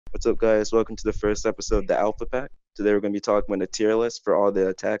What's up, guys? Welcome to the first episode of the Alpha Pack. Today we're going to be talking about a tier list for all the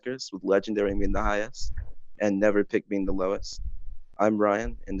attackers, with Legendary being the highest and Never Pick being the lowest. I'm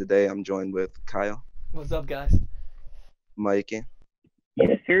Ryan, and today I'm joined with Kyle, What's up, guys? Mikey,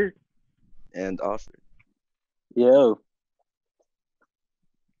 Yes, sir. and Alfred. Yo.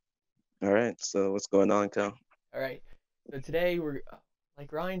 All right, so what's going on, Kyle? All right. So today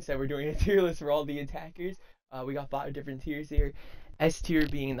like Ryan said, we're doing a tier list for all the attackers. We got 5 different tiers here. S tier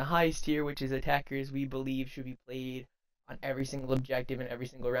being the highest tier, which is attackers we believe should be played on every single objective in every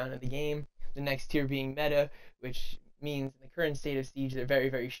single round of the game. The next tier being meta, which means in the current state of Siege, they're very,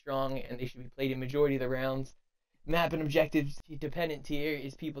 very strong and they should be played in majority of the rounds. Map and objectives dependent tier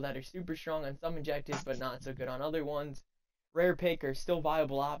is people that are super strong on some objectives but not so good on other ones. Rare pick are still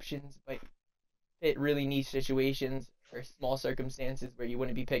viable options, but fit really niche situations or small circumstances where you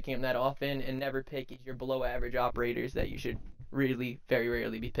wouldn't be picking them that often. And never pick is your below average operators that you should really very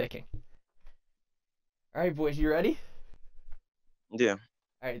rarely be picking. All right, boys, you ready? Yeah.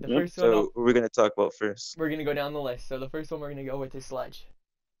 All right, the Yep. first one So we're going to talk about first. we're gonna go down the list. So the first one we're gonna go with is Sledge.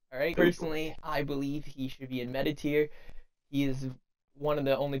 All right. Personally, I believe he should be in meta tier. He is one of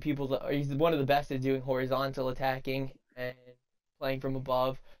the only people that, or he's one of the best at doing horizontal attacking and playing from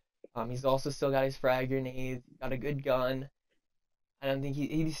above. He's also still got his frag grenades, got a good gun. I don't think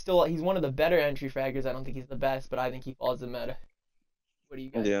he's one of the better entry fraggers. I don't think he's the best, but I think he falls in meta. What do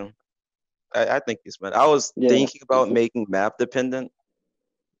you guys Yeah, think? I think he's meant. I was Yeah. thinking about making map dependent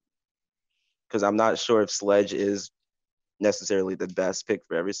because I'm not sure if Sledge is necessarily the best pick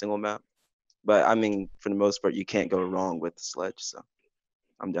for every single map. But I mean, for the most part, you can't go wrong with the Sledge, so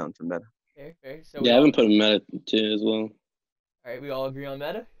I'm down for meta. Fair. So Yeah, I haven't put him meta too as well. all right, we all agree on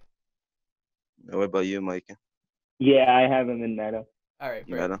meta. What about you, Mikey? Yeah, I have him in meta. All right,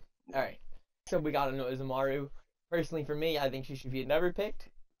 Meta? perfect. All right. So we gotta know Amaru. Personally, for me, I think she should be never picked.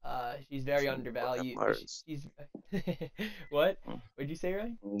 She's very undervalued. Mars. She's what? Mm. What'd you say,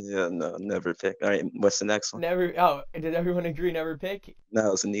 Ryan? Yeah, no, never pick. All right, what's the next one? Never. Oh, did everyone agree never pick?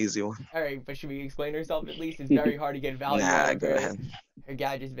 No, it's an easy one. All right, but should we explain herself at least? It's very hard to get value out Nah, of go her. ahead. Her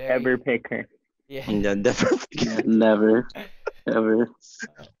gadget's very. Ever pick her. Yeah. Yeah, never pick. Never. Ever.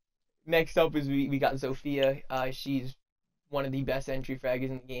 Next up is we got Zofia. She's one of the best entry fraggers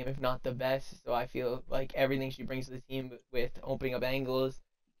in the game, if not the best. So I feel like everything she brings to the team with opening up angles,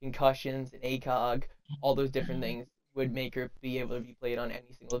 concussions, and ACOG, all those different things would make her be able to be played on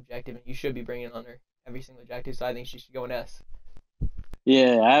any single objective, and you should be bringing on her every single objective. So I think she should go in S.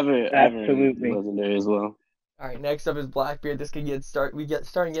 Yeah, I have her in Absolutely. legendary as well. All right, next up is Blackbeard. This could starting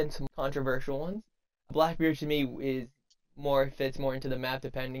getting some controversial ones. Blackbeard to me fits more into the map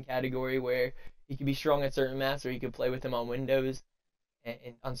dependent category where he could be strong at certain maps or you could play with him on Windows and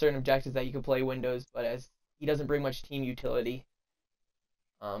on certain objectives that you could play Windows, but as he doesn't bring much team utility.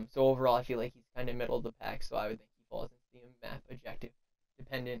 So overall, I feel like he's kind of middle of the pack. So I would think he falls into the map objective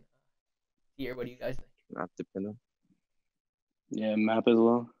dependent tier. What do you guys think? Not dependent. Yeah, map as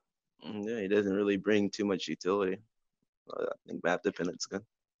well. Yeah, he doesn't really bring too much utility. I think map dependent's good.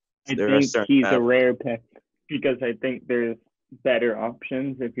 I There are think certain he's a maps- rare pick because I think there's better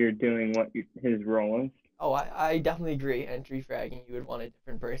options if you're doing what his role is. Oh, I definitely agree. Entry fragging, you would want a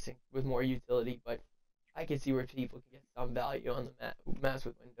different person with more utility, but I could see where people can get some value on the maps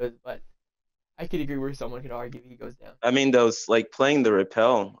with Windows, but I could agree where someone could argue he goes down. I mean, those like playing the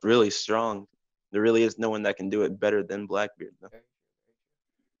repel really strong. There really is no one that can do it better than Blackbeard. Though. Very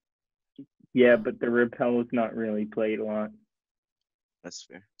true. Yeah, but the repel is not really played a lot. That's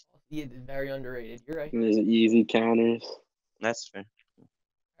fair. He is very underrated. You're right. There's easy counters. That's fair.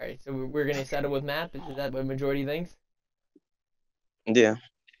 All right, so we're gonna settle with map. Is that what majority thinks? Yeah.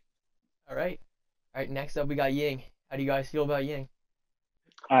 All right. All right. Next up, we got Ying. How do you guys feel about Ying?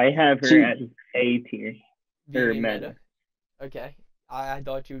 I have her She- at A tier. Or Being meta. Okay. I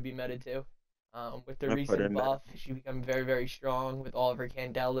thought she would be meta too. With the I put her recent meta. buff, she become very, very strong with all of her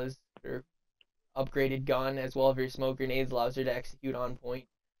candelas. Her upgraded gun, as well as her smoke grenades, allows her to execute on point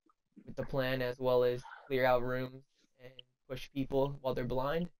with the plan, as well as clear out rooms and push people while they're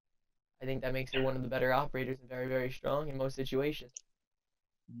blind. I think that makes her one of the better operators and very, very strong in most situations.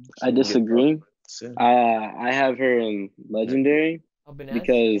 I disagree. So, I have her in legendary Up in S?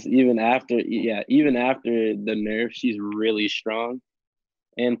 because even after the nerf, she's really strong,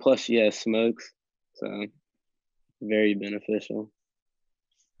 and plus she has smokes, so very beneficial.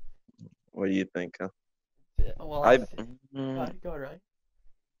 what do you think? Huh? Well, I go mm, ahead, Ryan.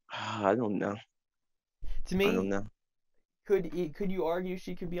 I don't know. To I don't me, know. could you argue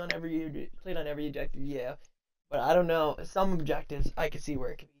she could be on played on every objective? Yeah, but I don't know. Some objectives I could see where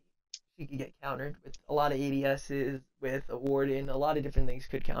it could be. he could get countered with a lot of ADSs, with a Warden, a lot of different things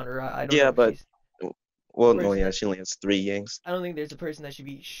could counter. I don't know Yeah, if but she's well, no, person yeah, that she only has 3 Yings. I don't think there's a person that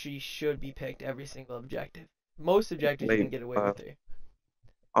she should be picked every single objective. Most objectives you can Wait, get away with her.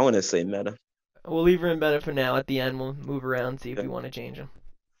 I want to say meta. We'll leave her in meta for now. At the end, we'll move around, see if Okay. we want to change them.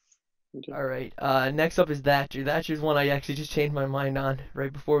 Okay. All right. Next up is Thatcher. Thatcher's one I actually just changed my mind on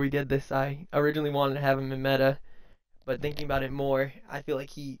right before we did this. I originally wanted to have him in meta, but thinking about it more, I feel like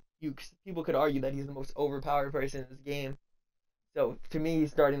people could argue that he's the most overpowered person in this game. So to me,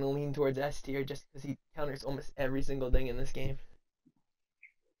 he's starting to lean towards S tier just because he counters almost every single thing in this game.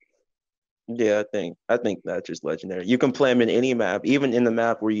 Yeah, I think that's just legendary. You can play him in any map, even in the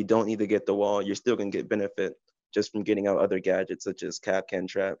map where you don't need to get the wall. You're still gonna get benefit just from getting out other gadgets such as Kapkan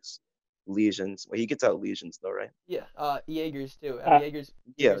traps, lesions. Well, he gets out lesions though, right? Yeah. Jaegers too. Jaegers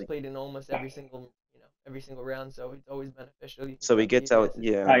Yeah. played in almost every single round, so it's always beneficial. You can So he get gets out. ADSs.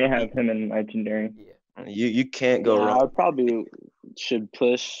 Yeah, I have him in legendary. Yeah. you can't go Yeah, wrong. I probably should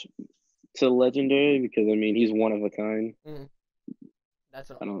push to legendary because I mean he's one of a kind. That's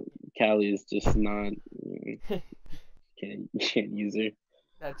what I don't. Callie is just not. Can't use her.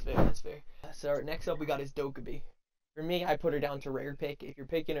 That's fair. That's fair. So next up we got is Dokkaebi. For me, I put her down to rare pick. If you're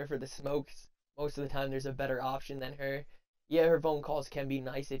picking her for the smokes, most of the time there's a better option than her. Yeah, her phone calls can be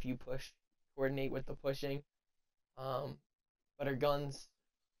nice if you coordinate with the pushing. But her guns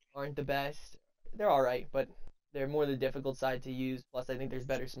aren't the best. They're alright, but they're more the difficult side to use. Plus, I think there's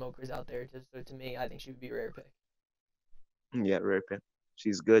better smokers out there. So to me, I think she would be a rare pick. Yeah, rare pick.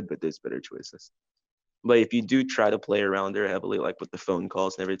 She's good, but there's better choices. But if you do try to play around her heavily, like with the phone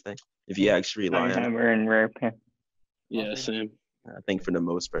calls and everything, if you actually I rely on have it, her in rare pick. Yeah, same. I think for the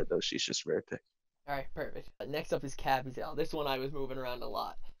most part though, she's just rare pick. Alright, perfect. Next up is Capital. This one I was moving around a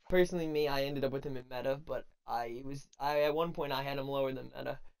lot. Personally, I ended up with him in meta, but I at one point I had him lower than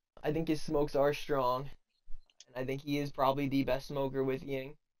meta. I think his smokes are strong, and I think he is probably the best smoker with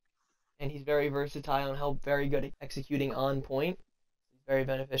Ying. And he's very versatile and very good at executing on point. He's very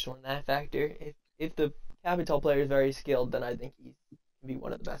beneficial in that factor. If the Capital player is very skilled, then I think he can be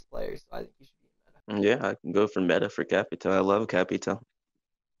one of the best players. So I think he should be in meta. Yeah, I can go for meta for Capital. I love Capital.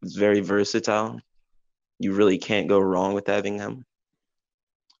 It's very versatile. You really can't go wrong with having him.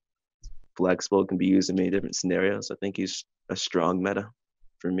 Flexible, can be used in many different scenarios. I think he's a strong meta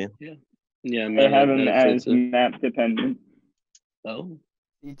for me. Yeah, I have him as benefits of- map dependent Oh,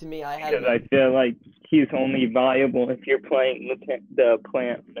 See, to me, I had because him. I feel like he's only viable if you're playing the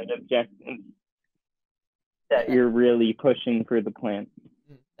plant and objectives that you're really pushing for the plant.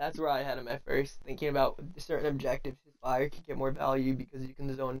 That's where I had him at first, thinking about certain objectives. His fire can get more value because you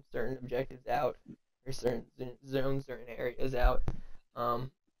can zone certain objectives out, or zone certain areas out. I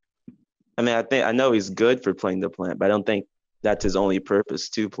mean, I know he's good for playing the plant, but I don't think that's his only purpose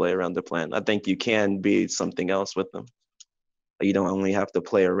to play around the plant. I think you can be something else with them. You don't only have to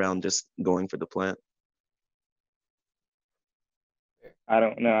play around just going for the plant. I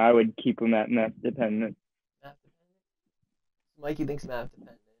don't know. I would keep him at map dependent. Map dependent. Mikey thinks map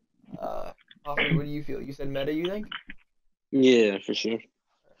dependent. Hoffman, what do you feel? You said meta, you think? yeah, for sure.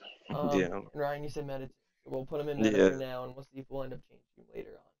 Yeah. And Ryan, you said meta too. So we'll put him in meta Yeah. for now, and we'll see if we'll end up changing him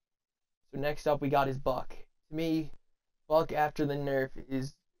later on. So next up, we got his Buck. To me, Buck after the nerf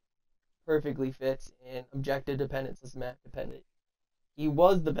is perfectly fits in objective dependence as map dependent. He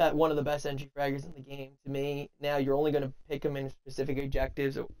was one of the best entry fraggers in the game. To me, now you're only going to pick him in specific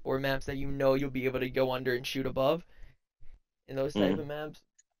objectives or maps that you know you'll be able to go under and shoot above. In those type of maps,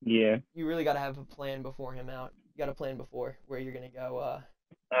 Yeah, you really got to have a plan before him out. You got to plan before where you're going to go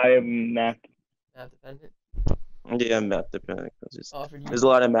I am map. map dependent. Yeah, map dependent. Offered you. There's a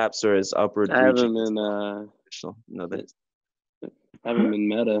lot of maps where it's upward I have reaching. him in. No, that's I have him in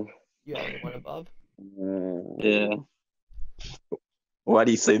meta. You have one above. Yeah, Why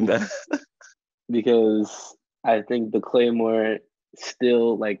do you say that? because I think the Claymore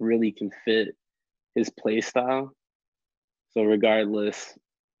still like really can fit his play style. So regardless,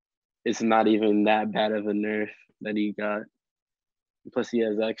 it's not even that bad of a nerf that he got. Plus, he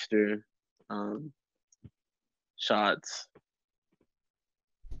has extra shots.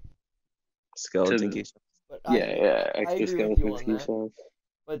 Skeleton To- key. But Yeah, I extra agree with you skeleton on ski that. shots.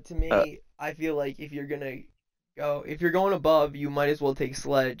 But to me, I feel like if you're going above, you might as well take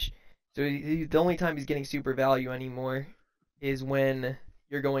Sledge. So the only time he's getting super value anymore is when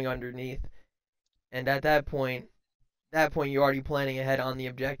you're going underneath, and at that point you're already planning ahead on the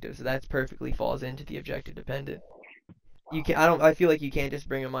objective, so that perfectly falls into the objective dependent. I feel like you can't just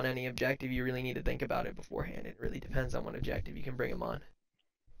bring him on any objective. You really need to think about it beforehand. It really depends on what objective you can bring him on.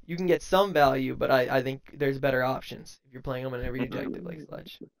 You can get some value, but I think there's better options if you're playing him on every objective like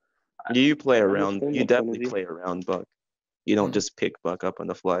Sledge. You play I around. understand You that point of definitely view. play around Buck. You don't Mm. just pick Buck up on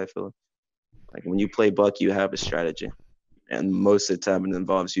the fly. I feel like when you play Buck, you have a strategy, and most of the time it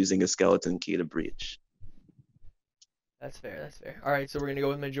involves using a skeleton key to breach. That's fair. That's fair. All right, so we're gonna go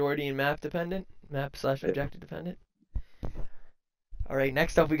with majority and map dependent, map slash Yeah. objective dependent. All right,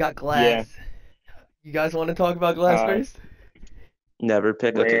 next up we got Glass. Yeah. You guys want to talk about Glass first? Never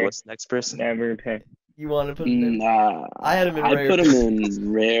pick. Okay, Rare. what's the next person? Never pick. You want to put him in? Nah, I had him in I rare. put him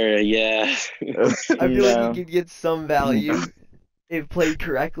in rare. Yeah. I feel like No. he could get some value if played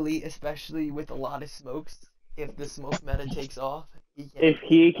correctly, especially with a lot of smokes. If the smoke meta takes off, If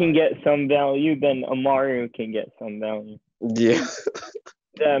he can get some value, then Amaru can get some value. Yeah,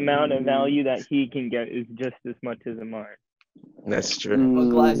 The amount of value that he can get is just as much as Amaru. that's true. But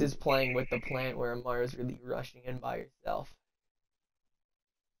Glass is playing with the plant where Amaru's really rushing in by herself.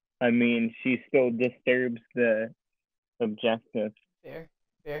 I mean, she still disturbs the objective. Fair,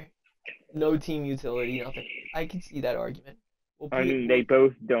 fair. No team utility, nothing. I can see that argument. I mean, they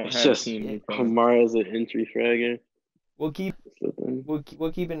both don't It's have just team utility. Kamara's an entry fragger. We'll keep That's the thing.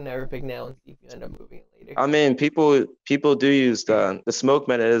 we'll keep it in never pick now and see if you end up moving it later. I mean, people do use the smoke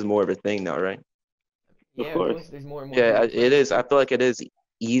meta is more of a thing now, right? Yeah, of course. there's more and more. Yeah, people it playing is. I feel like it is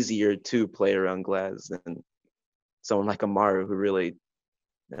easier to play around Glass than someone like Amaru who really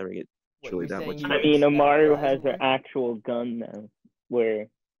never get What, truly you're that saying much. you I like mean, Snap Amaru Glass has more? an actual gun now, where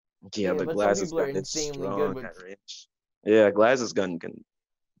Yeah, but but some Glass's people are gun is insanely good strong with- at range. Yeah, Glass's gun can.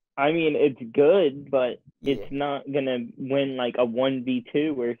 I mean, it's good, but Yeah. it's not gonna win like a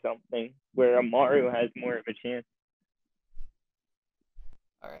 1v2 or something, where Amaru has more of a chance.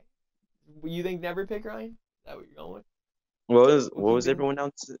 All right. You think never pick, Ryan? Is that what you're going with? What We'll was keep it- everyone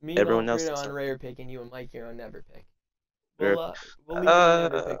else? Me Everyone and else. Alfredo said on rare pick, and you and Mike here on never pick. Sure. We'll leave it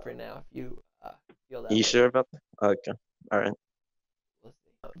at never pick for now if you feel that. You way. sure about that? Okay. All right. We'll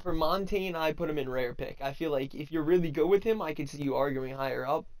see. For Montaigne, I put him in rare pick. I feel like if you're really good with him, I could see you arguing higher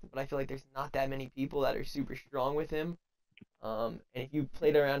up, but I feel like there's not that many people that are super strong with him. And if you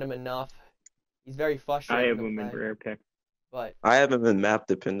played around him enough, he's very I frustrating have to him in play. rare pick. But I haven't been map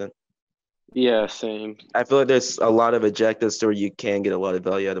dependent. Yeah, same. I feel like there's a lot of objectives where you can get a lot of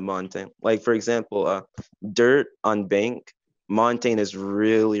value out of Montaigne. Like for example, Dirt on Bank, Montaigne is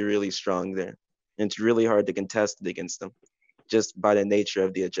really, really strong there. And it's really hard to contest it against them, just by the nature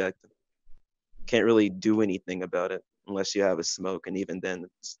of the objective. Can't really do anything about it unless you have a smoke, and even then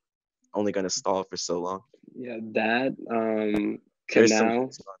it's only gonna stall for so long. Yeah, that There's some Canal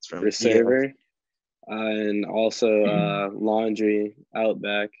good spots from for server, and also Laundry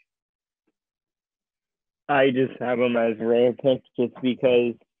Outback. I just have him as rare pick just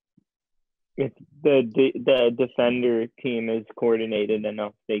because if the defender team is coordinated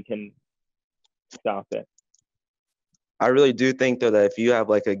enough, they can stop it. I really do think though that if you have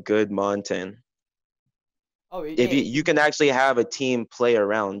like a good Montaigne, if you can actually have a team play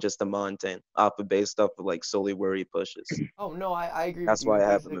around just a Montaigne off of based off of like solely where he pushes. Oh no, I agree. That's with you. why I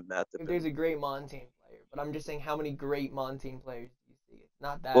If have there's him in map if there's dependent. a great Montaigne player, but I'm just saying how many great Montaigne players do you see? It's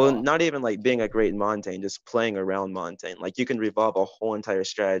not that. Well, often. not even like being a great Montaigne, just playing around Montaigne. Like you can revolve a whole entire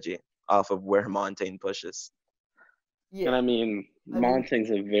strategy off of where Montaigne pushes. Yeah. And I mean, I mean-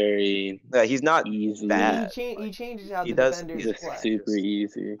 Montaigne's a very Yeah, he's not easy, bad. He changes how he the does- defenders just play. super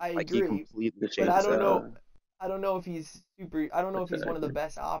easy. I like he agree, completely But changes. I don't that. know. I don't know if he's super. I don't know if he's one of the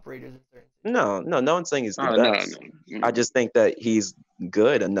best operators in certain. No one's saying he's the Oh, best. no. I just think that he's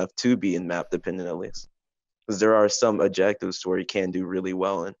good enough to be in map dependent at least. Because there are some objectives where he can do really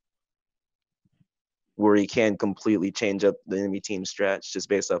well in. Where he can completely change up the enemy team strats just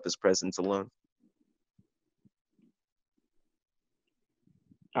based off his presence alone.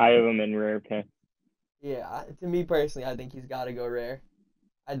 I have him in rare pick. Yeah, to me personally, I think he's got to go rare.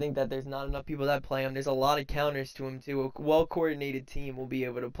 I think that there's not enough people that play him. There's a lot of counters to him too. A well-coordinated team will be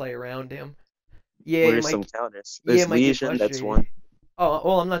able to play around him. Yeah, Where's he some might, counters? yeah, There's it might get Legion, that's frustrated. one. Oh,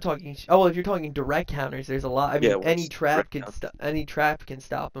 well, I'm not talking. Oh, well, if you're talking direct counters, there's a lot. I mean, Yeah, any where's trap direct can any trap can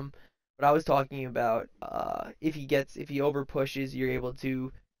stop him. But I was talking about if he over pushes, you're able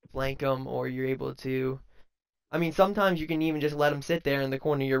to flank him, or you're able to. I mean, sometimes you can even just let him sit there in the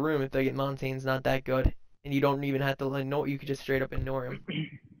corner of your room if they get Montaigne's not that good, and you don't even have to know. You could just straight up ignore him.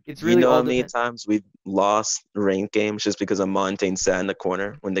 It's really You know all how many depend- times we've lost ranked games just because a Montaigne sat in the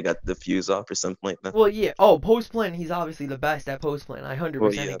corner when they got the fuse off or something like that? Well, yeah. Oh, post plan, he's obviously the best at post plan. I 100%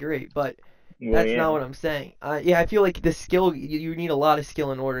 Well, yeah. agree. But Well, that's yeah. not what I'm saying. Yeah, I feel like the skill you need a lot of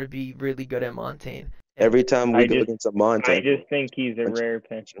skill in order to be really good at Montaigne. Every time we I go just- against a I Montaigne, just think he's a rare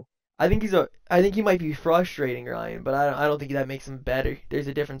pick. I think he might be frustrating, Ryan, but I don't think that makes him better. There's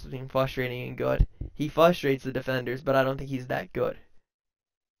a difference between frustrating and good. He frustrates the defenders, but I don't think he's that good.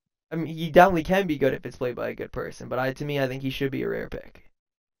 I mean, he definitely can be good if it's played by a good person, but to me, I think he should be a rare pick.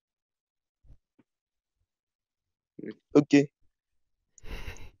 Okay.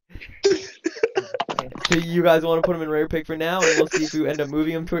 So you guys want to put him in rare pick for now, and we'll see if we end up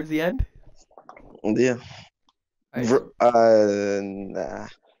moving him towards the end? Yeah. All right, Nah.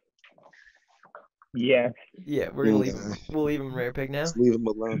 Yeah. yeah, we're gonna leave him. We'll leave him rare pick now. Just leave him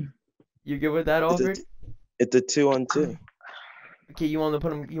alone. You good with that, Alfred? It's a 2-on-2. Okay, you want to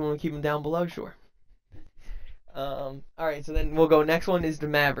put him? You want to keep him down below? Sure. All right, so then we'll go. Next one is the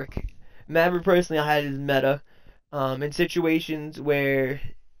Maverick. Maverick, personally, I had as meta. In situations where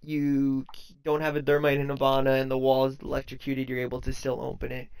you don't have a Thermite in Nirvana and the wall is electrocuted, you're able to still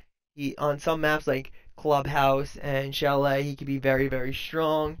open it. On some maps like Clubhouse and Chalet, he can be very, very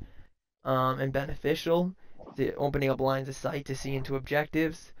strong and beneficial to opening up lines of sight to see into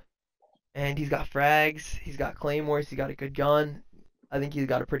objectives. And he's got frags, he's got claymores, he's got a good gun. I think he's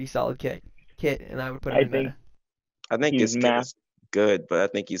got a pretty solid kit, and I would put him in meta. I think his kit is good, but I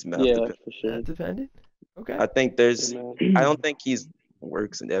think he's map dependent. For sure. Map dependent? Okay. I think I don't think he's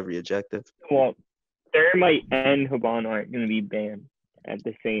works in every objective. Well, Thermite and Hibana aren't going to be banned at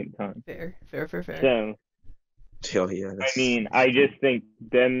the same time. Fair. So, Yeah. I mean, I just think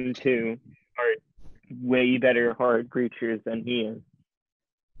them two are way better hard creatures than he is.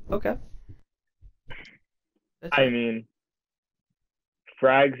 Okay. I mean,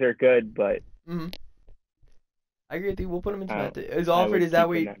 frags are good, but I agree with you. We'll put him into map. Is Alfred? that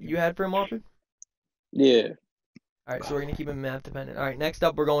what you had for him, Alfred? Yeah. All right, so we're gonna keep him map dependent. All right, next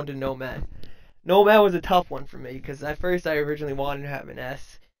up we're going to Nomad. Nomad was a tough one for me because at first I originally wanted to have an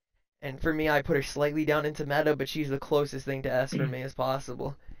S, and for me I put her slightly down into meta, but she's the closest thing to S for me as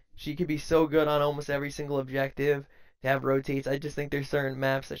possible. She could be so good on almost every single objective to have rotates. I just think there's certain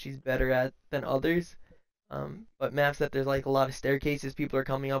maps that she's better at than others. But maps that there's like a lot of staircases people are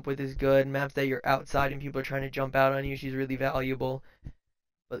coming up with is good. Maps that you're outside and people are trying to jump out on you, she's really valuable.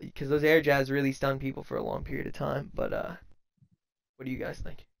 But because those air jabs really stun people for a long period of time. But what do you guys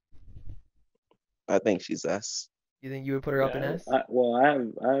think? I think she's S. You think you would put her up in S? I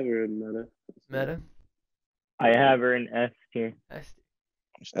have her in meta. Meta? I have her in S tier. S.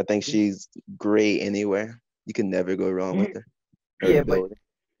 I think she's great anywhere. You can never go wrong with her. Yeah, but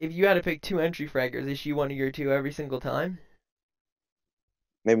if you had to pick two entry fraggers, is she one of your two every single time?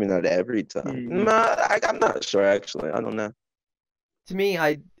 Maybe not every time. I'm not sure actually. I don't know. To me,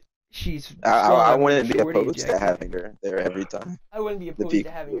 she's. I wouldn't be opposed to having her there every time. I wouldn't be opposed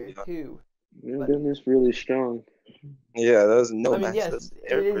to having her too. Yeah, Goodness, really strong. Yeah, there's no. I mean, yes,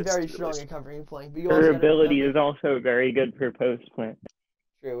 it is very strong in covering flank. But her ability is also very good for post plant.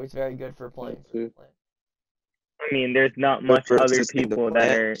 True, it's very good for playing. I mean, there's not much other people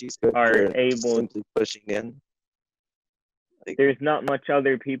that are able simply pushing in. There's not much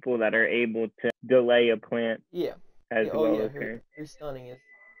other people that are able to delay a plant. Yeah. As well as her. Her stunning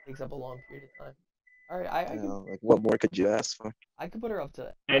takes up a long period of time. All right, like what more could you ask for? I could put her up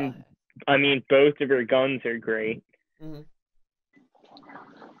to. And I mean, both of her guns are great. All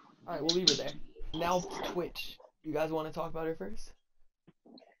right, we'll leave her there. Now Twitch. You guys want to talk about her first?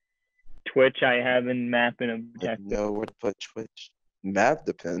 Twitch, I have in map and objective. No, where to put Twitch? Map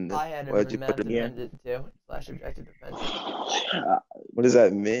dependent. I had her in map dependent too. / objective dependent. What does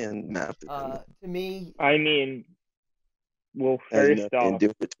that mean, map dependent? To me. I mean, well, first off,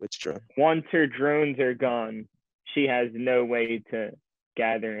 do for Twitch drone. Once her drones are gone, she has no way to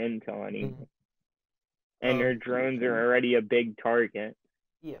gather intel anymore. And her drones are already a big target.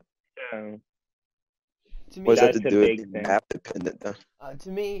 Yeah. So. To me, what does that to do with map dependent though? For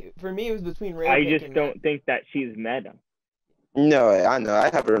me, it was between rare. I just don't think that she's meta. No, I know. I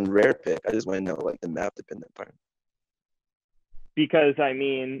have her in rare pick. I just want to know like the map dependent part. Because I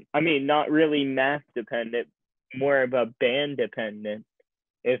mean, not really map dependent, more of a ban dependent.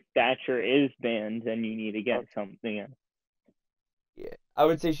 If Thatcher is banned, then you need to get something else. Yeah, I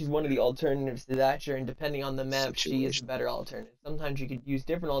would say she's one of the alternatives to Thatcher, and depending on the map, she is a better alternative. Sometimes you could use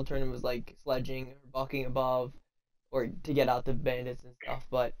different alternatives like sledging or bucking above, or to get out the bandits and stuff,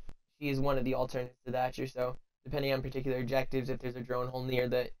 but she is one of the alternatives to Thatcher, so depending on particular objectives, if there's a drone hole near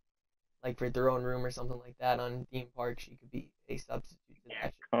the, like for throne room or something like that on Theme Park, she could be a substitute to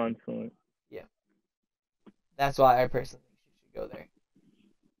Thatcher. Consulate. Yeah. That's why I personally think she should go there.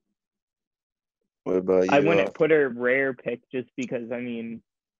 What about you? I wouldn't put her rare pick just because, I mean,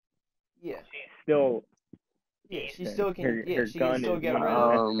 yeah, she's still. Yeah, she still can. Her she gun can still is get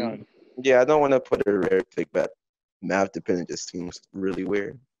gun. Yeah, I don't want to put her rare pick, but map dependent just seems really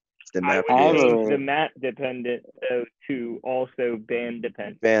weird. The map dependent to also ban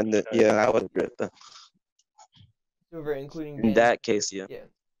dependent. Yeah, I would agree with that. Including in that case, yeah. Yeah.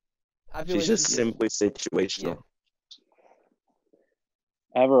 I feel She's like just she's simply yeah. situational.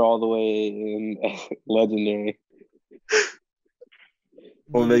 I have her all the way in legendary.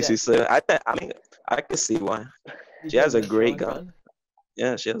 What Do makes that- you say that? I mean, I can see why. She because has a of the great strong gun.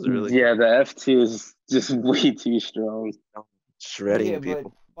 Yeah, she has a really Yeah, the F2 is just way too strong. But shredding yeah, but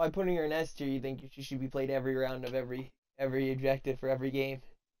people. by putting her in S tier, you think she should be played every round of every objective for every game.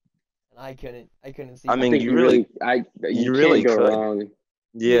 And I couldn't see. I I mean, think you you really, you really can't go could. wrong.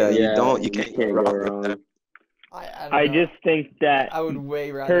 Yeah, Yeah, you You can't can't go go wrong with that. wrong. I don't I know. just think that I would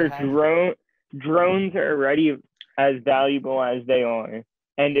way rather her have. drones are already as valuable as they are,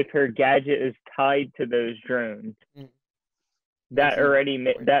 and if her gadget is tied to those drones, Mm. that Makes it already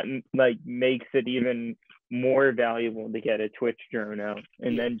more. that like makes it even more valuable to get a Twitch drone out,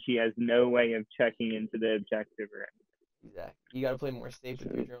 and Yeah. then she has no way of checking into the objective or anything. Exactly. You got to play more safe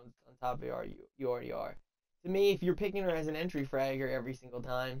with your drones on top of you already are. To me, if you're picking her as an entry fragger every single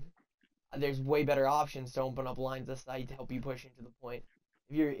time, there's way better options to open up lines of sight to help you push into the point.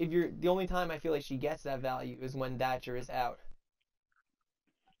 If you're the only time I feel like she gets that value is when Thatcher is out.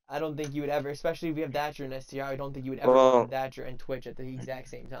 I don't think you would ever, especially if you have Thatcher in STR, I don't think you would ever Well- run Thatcher and Twitch at the exact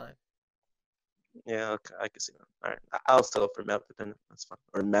same time. Yeah, okay, I can see that. All right, I'll settle for map dependent. That's fine,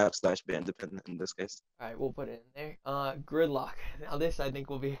 or map/band dependent in this case. All right, we'll put it in there. Gridlock. Now this I think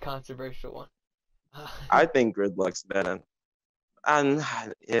will be a controversial one. I think Gridlock's better. And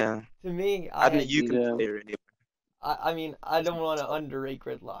yeah, To me, I mean, had, you can Yeah. play her anyway. I mean, I don't want to underrate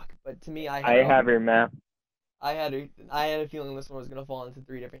Gridlock, but to me, I have her map. I had a feeling this one was gonna fall into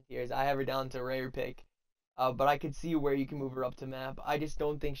 3 different tiers. I have her down to rare pick, but I could see where you can move her up to map. I just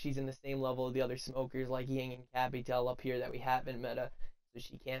don't think she's in the same level of the other smokers like Ying and Capital up here that we have in meta, so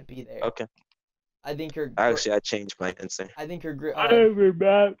she can't be there. Okay. I think her. Actually, I changed my answer. I think her. I have her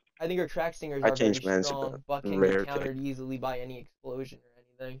map. I think her track stingers I are very changed my answer to strong, but can rare get pick. countered easily by any explosion or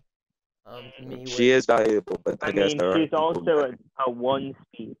anything. To me, She is valuable, but I I guess mean, there are she's people also better. a 1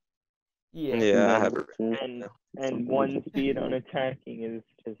 speed, yeah. Yeah, I have her. and 1 speed on attacking is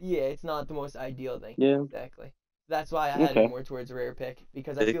just Yeah, it's not the most ideal thing. Yeah. Exactly. That's why I had her Okay. more towards a rare pick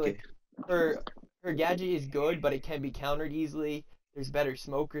because I feel like her gadget is good, but it can be countered easily. There's better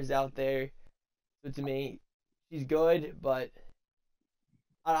smokers out there. So to me, she's good, but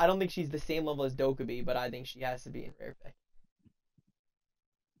I don't think she's the same level as Dokkaebi, but I think she has to be in rare pick.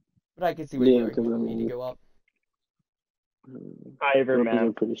 But I can see where the Yeah, 'cause argument I would be to mean- go up. I have her Weapons are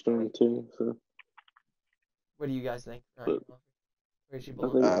map. pretty strong too. So What do you guys think? All right, where does she I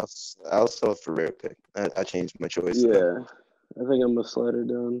belong? think I'll settle for rare pick. I changed my choice. yeah, I think I'm gonna slide her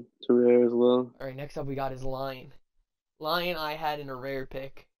down to rare as well. All right, next up we got is Lion. Lion I had in a rare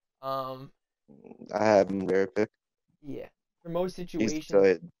pick. I have him rare pick. Yeah. For most He's situations,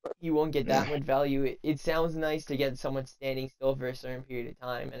 good. you won't get that much value. It sounds nice to get someone standing still for a certain period of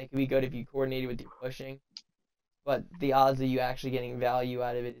time, and it can be good if you coordinate it with your pushing. But the odds of you actually getting value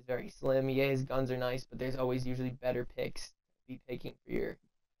out of it is very slim. Yeah, his guns are nice, but there's always usually better picks to be picking for your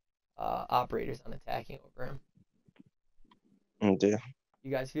operators on attacking over him. Yeah.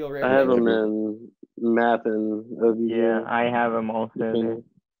 You guys feel rare I have pick? them in map and OBJ. Yeah, I have them also there. depending.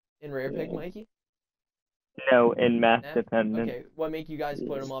 In rare pick, Yeah. Mikey? No, in map Map? dependent. Okay, what make you guys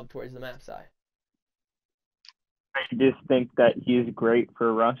put Yes. him up towards the map side? I just think that he's great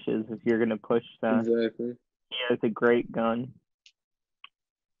for rushes if you're gonna push that. Exactly. He has a great gun.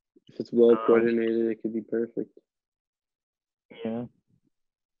 If it's well coordinated, it could be perfect. Yeah.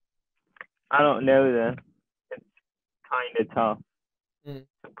 I don't know though. It's kind of tough Mm.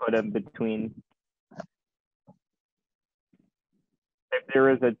 to put him between. If there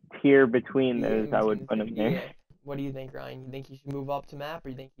was a tier between Yeah, those, in I would between put him the- there. yeah. What do you think, Ryan? You think he should move up to map, or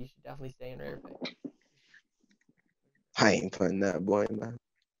you think he should definitely stay in rare pick? I ain't putting that boy in that.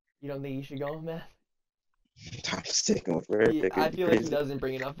 You don't think he should go in map? I'm sticking with rare pick. I It'd be feel like he crazy. doesn't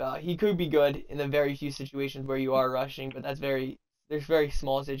bring enough value. He could be good in the very few situations where you are rushing, but there's very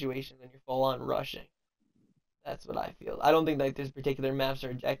small situations when you're full on rushing. That's what I feel. I don't think like there's particular maps or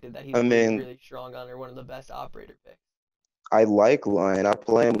objective that he's I mean- really strong on or one of the best operator picks. I like Lion. I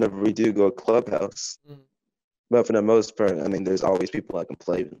play him whenever we do go clubhouse. Mhm. But for the most part, I mean, there's always people I can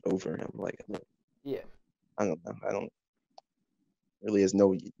play over him. Like, Yeah. I don't know. I don't really has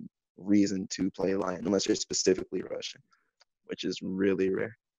no reason to play Lion unless you're specifically rushing, which is really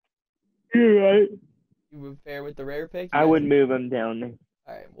rare. You're right. You would pair with the rare pick? I would move him down there.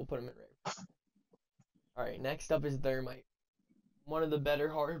 Alright, we'll put him in rare. Alright, next up is Thermite. One of the better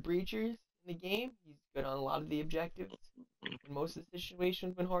hard breachers in the game. He's good on a lot of the objectives. In most of the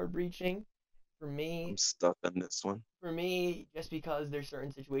situations when hard breaching. For me, I'm stuck on this one. just because there's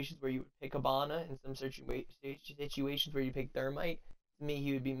certain situations where you would pick Habana and some situations where you pick Thermite, to me,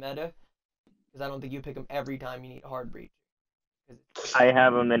 he would be meta because I don't think you pick him every time you need a hard breach. I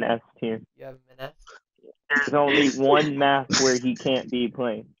have him in S tier. You have him in S. There's only one map where he can't be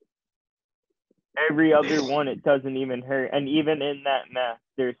played. Every other one, it doesn't even hurt. And even in that map,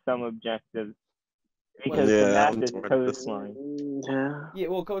 there's some objectives. Because the Yeah, map I'm is torn. coastline. Yeah. Yeah,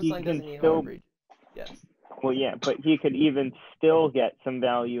 well, coastline can doesn't need still- hard breach. Yes. Well, yeah, but he could even still get some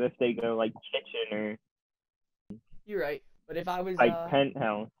value if they go like kitchen or You're right. But if I was like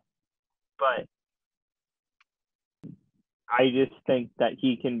penthouse. But I just think that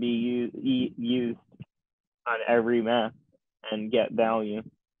he can be used on every map and get value.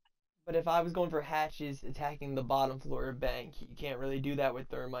 But if I was going for hatches attacking the bottom floor of bank, you can't really do that with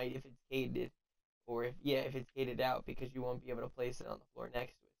thermite if it's gated, or if it's gated out because you won't be able to place it on the floor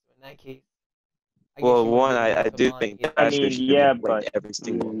next to it. So in that case, I guess Well, you would one, maybe I use do Habana think here. I Thatcher mean, should yeah, be played but- every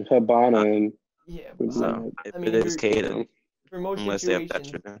single. Habana. Yeah, would but be So if I mean, it if is you're- catered, for most unless they have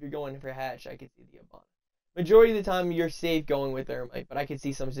situations, Thatcher, if you're going for hatch, I could see the Habana. Majority of the time, you're safe going with thermite, but I could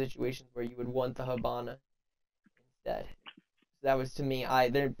see some situations where you would want the Habana instead. That was to me.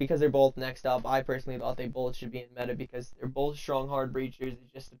 Because they're both next up. I personally thought they both should be in meta because they're both strong hard breachers.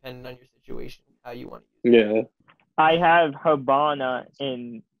 It's just dependent on your situation how you want to use it. Yeah. I have Habana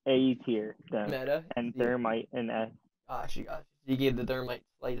in A tier then, Meta and yeah. Thermite in S. You gave the thermite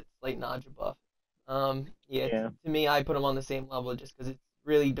slight Naja buff. Yeah. To me, I put them on the same level just because it's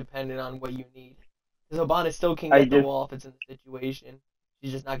really dependent on what you need. Because Habana still can I get the just- wall if it's in the situation.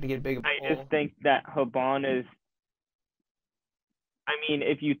 She's just not gonna get big of a I hole. just think that Habana's. I mean,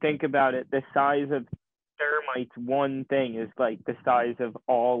 if you think about it, the size of Thermite's one thing is like the size of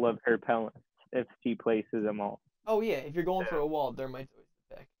all of her pellets if she places them all. Oh yeah, if you're going for a wall, thermite's always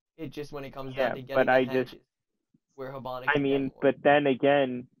the pick. It just when it comes down Yeah, to getting but the I hatches, just- where Habana I can mean, get more. but then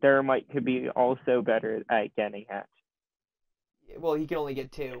again, Thermite could be also better at getting hatch. Yeah, well, he can only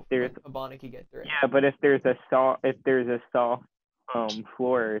get two. There's- When Habana can get three. Yeah, but if there's a soft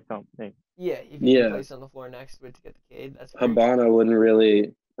floor or something. Yeah, if you Yeah. can place on the floor next to it to get the Cade, that's very Habana wouldn't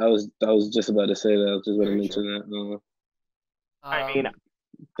really. I was just about to say that. I was just about to Very mention true. that. I mean,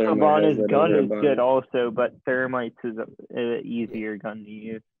 Thermite Habana's has that gun over is Habana. good also, but Thermite's is an easier gun to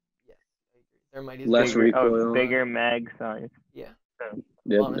use. Yes, I agree. Thermite is Less bigger. recoil. Bigger mag size. Yeah.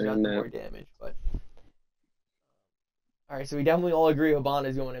 Yep, Habana's got and the more damage, but. Alright, so we definitely all agree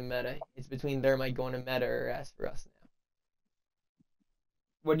Habana's going in meta. It's between Thermite going in meta or S for us now.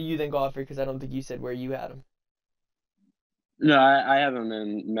 What do you think, Offer? Because I don't think you said where you had him. No, I have him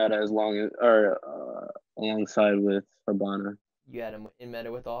in meta alongside with Habana. You had him in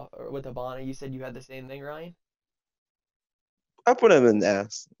meta with Habana. You said you had the same thing, Ryan? I put him in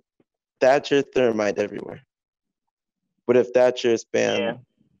S. Thatcher, Thermite everywhere. But if Thatcher is banned, Yeah.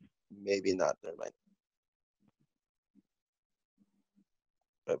 maybe not Thermite.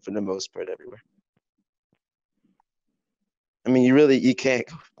 But for the most part, everywhere. I mean, you can't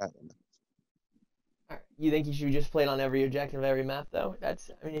go. I don't know. Alright, you think you should just play it on every objective of every map, though? I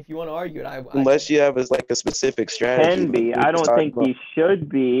mean, if you want to argue it, Unless you have a specific strategy. Can be. like we I don't talked think about. he should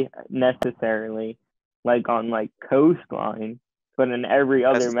be necessarily like on like coastline, but in every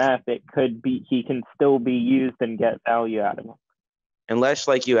other That's- map it could be. He can still be used and get value out of him. Unless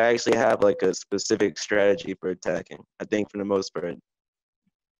you actually have a specific strategy for attacking. I think for the most part,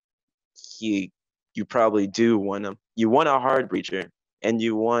 you probably do want him. You want a hard breacher, and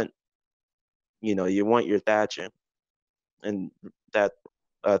you want your Thatcher, and that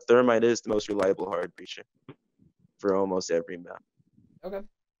Thermite is the most reliable hard breacher for almost every map. Okay.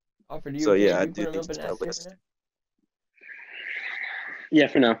 Offer, do you So, agree? yeah, I You do put him think up in it's S on tier the Yeah,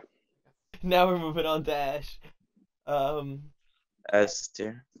 for now. for now? Now we're moving on to Ash. S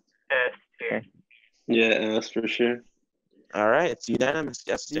tier. Yeah, that's for sure. All right, it's unanimous.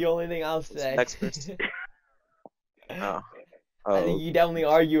 Yes. The only thing I'll say. Next person. Oh. I think Oh. you definitely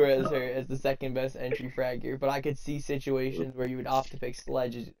argue her as the second best entry fragger, but I could see situations where you would opt to pick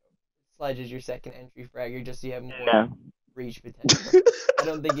Sledge as your second entry fragger just so you have more No. reach potential. I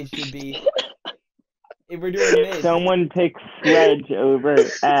don't think it should be. If we're doing this, Someone picks Sledge over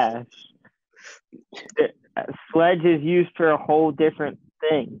Ash. Sledge is used for a whole different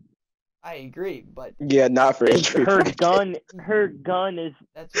thing. I agree, but Yeah, not for entry. Her bracket. gun is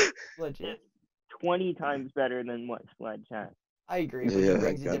that's what Sledge is. 20 times better than what Sledge has. I agree, but Yeah, he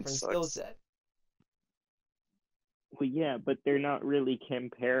brings a gun different skill sucks. set. Well, yeah, but they're not really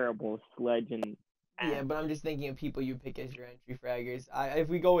comparable. Sledge and Yeah, but I'm just thinking of people you pick as your entry fraggers. If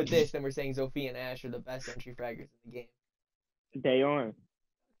we go with this, then we're saying Zofia and Ash are the best entry fraggers in the game. they are.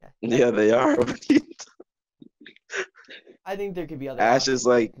 Yeah, they are. I think there could be other Ash is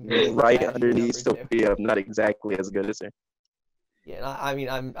options that can compete with right Ash's underneath numbers too. Sophia, not exactly as good as her. Yeah, and I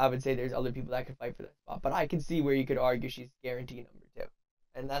mean, I would say there's other people that could fight for that spot, but I can see where you could argue she's guaranteed number 2,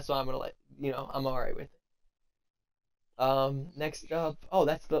 and that's why I'm gonna I'm all right with it. Next up, oh,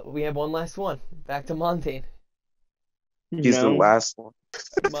 we have one last one. Back to Montaigne. He's the No. last one.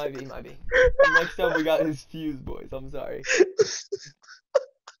 Might be. Next up, we got his Fuse boys. I'm sorry.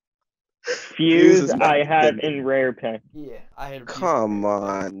 Fuse, is I not have good. in rare pick. Yeah, I had. Come Fuse.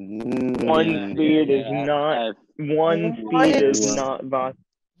 on. One speed is not. One Why speed is is- not boss.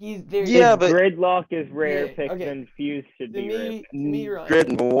 He's there. Yeah, If but Gridlock is rare Yeah, pick, okay. then Fuse should To be rare. me, Ryan. Grid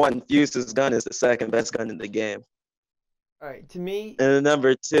number 1, Fuse's gun is the second best gun in the game. All right, to me, And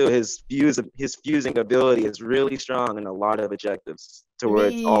number 2, his fusing ability is really strong in a lot of objectives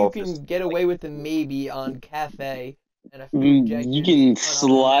towards you all. can get away with a maybe on Cafe and a few objectives. You can on other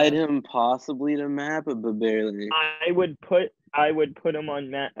slide maps. him possibly to map it, but barely. I would put him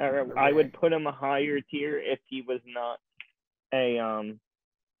on I would put him a higher tier if he was not a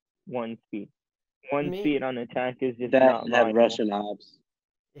 1 speed. 1 Me- speed on attack is just That not had viable. Russian ops.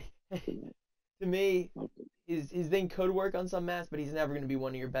 To me, his thing could work on some maps, but he's never going to be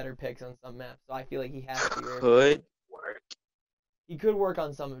one of your better picks on some maps. So I feel like he has to be rare. Could work, He could work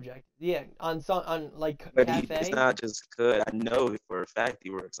on some objectives. Yeah, on like but Cafe. it's not just could. I know for a fact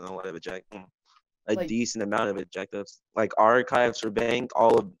he works on a lot of objectives. A Like- decent amount of objectives. Like archives for bank,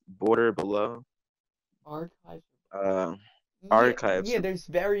 all of border below. Archives. Uh, Yeah, Archives. Yeah, there's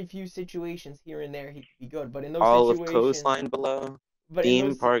very few situations here and there he could be good, but in those all of situations, coastline below. but in Theme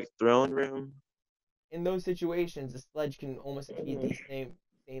those, park throne room. in those situations, the sledge can almost achieve the same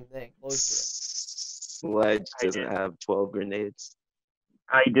thing, close to Sledge doesn't have 12 grenades.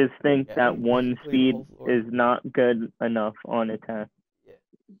 I just think Yeah, that he 1 cleared the speed whole floor. is not good enough on attack. it.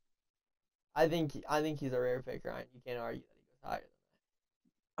 I think he's a rare pick, Ryan. You can't argue that he goes higher.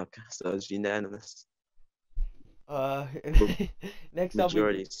 Okay, so it's unanimous. Next up,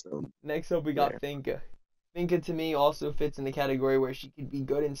 Majority. So we got Rare. Finka. Finka to me also fits in the category where she could be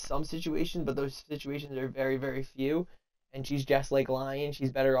good in some situations, but those situations are very, very few. And she's just like Lion.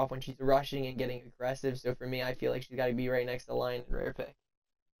 She's better off when she's rushing and getting aggressive. So for me, I feel like she's got to be right next to Lion and rare pick.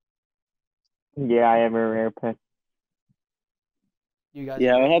 Yeah, I have a rare pick. You guys?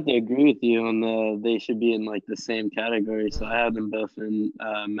 Yeah, I agree? would have to agree with you on they should be in like the same category. So I have them both in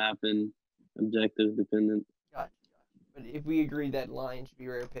map and objective dependent. Gotcha. But if we agree that Lion should be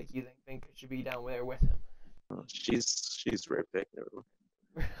rare pick, you think Finka should be down there with him? she's rare pick.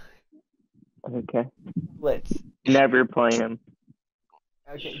 Okay. Let's. Never play him.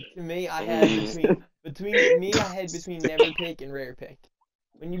 Okay, to me, I had between me, I had between never pick and rare pick.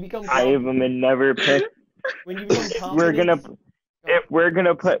 When you become I have him in never pick. when you become confident, We're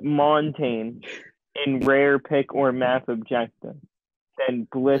gonna put Montaigne in rare pick or map objective, then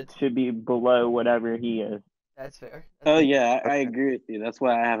Blitz should be below whatever he is. That's fair. Oh yeah, I agree with you. That's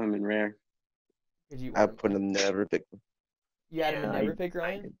why I have them in rare. I put him never pick. You had him in Yeah, never pick,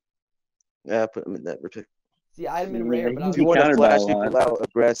 Ryan? Yeah, I put him in never pick. See, I had him in Yeah, rare, but I he's was If you want to countered by a flash people lot. out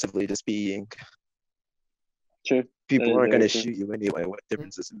aggressively, just be ink. True. People That is aren't going to very true. shoot you anyway. What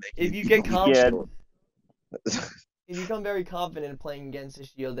difference does it make? If you get beat confident, people. if you become very confident playing against the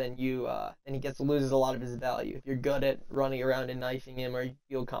shield, then he loses a lot of his value. If you're good at running around and knifing him, or you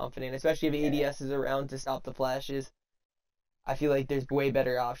feel confident, especially if ADS is around to stop the flashes, I feel like there's way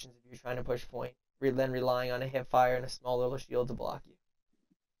better options if you're trying to push point than relying on a hip fire and a small little shield to block you.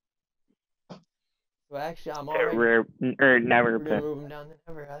 So actually, I'm already. Rare or never We're gonna pick. move him down to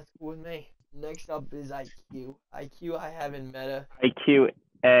never. That's cool with me. Next up is IQ. IQ I have in meta. IQ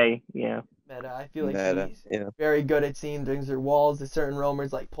A, yeah. Meta. I feel like Meta, she's yeah. very good at seeing things or walls. There's certain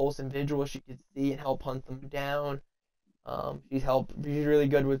roamers like Pulse and Vigil she could see and help hunt them down. She's really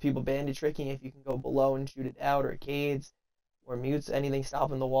good with people bandit tricking if you can go below and shoot it out, or arcades, or mutes, anything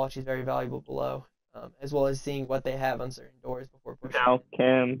stopping the wall. She's very valuable below, as well as seeing what they have on certain doors before pushing.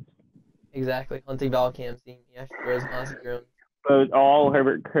 Valcam. Exactly, hunting Valcam, seeing the extra throws, Nazi drones. Both all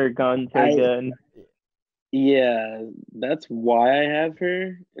her guns are good. Yeah, that's why I have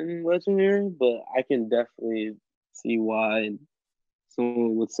her in legendary, but I can definitely see why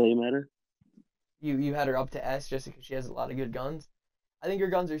someone would say meta. You had her up to S just because she has a lot of good guns. I think her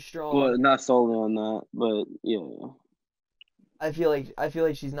guns are strong. Well, not solely on that, but yeah. I feel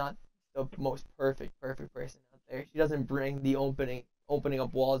like she's not the most perfect person out there. She doesn't bring the opening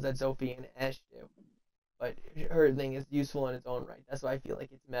up walls that Sophie and Ash do. But her thing is useful in its own right. That's why I feel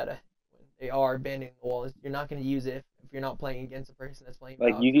like it's meta. When they are abandoning the walls, you're not going to use it if you're not playing against a person that's playing.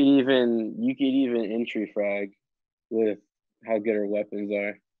 Like you could even entry frag with how good her weapons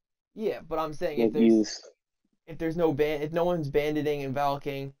are. Yeah, but I'm saying if no one's banditing and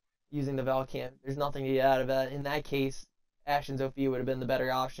Valking using the Valcam, there's nothing to get out of that. In that case, Ashen Sophia would have been the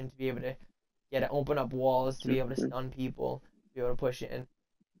better option to be able to open up walls, to be able to stun people, to be able to push in.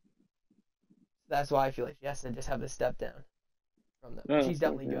 That's why I feel like she has to just have the step down from them. She's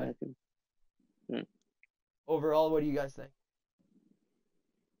definitely good. Overall, what do you guys think?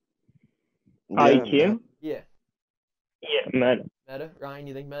 IQ? Yeah. Yeah, meta. Meta? Ryan,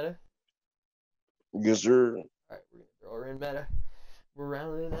 you think meta? Yes, sir. Alright, we're gonna throw her in meta. We're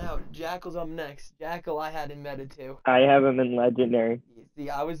rounding it out. Jackal's up next. Jackal I had in meta too. I have him in legendary. See,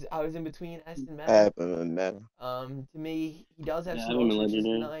 I was in between S and I meta. have him in meta. To me, he does have Yeah, I some have him in smokes, which is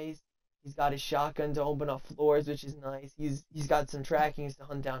legendary. nice. He's got his shotgun to open up floors, which is nice. He's got some trackings to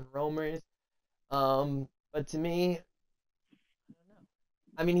hunt down roamers. But to me, I don't know.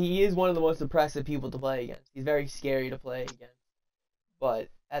 I mean, he is one of the most oppressive people to play against. He's very scary to play against. But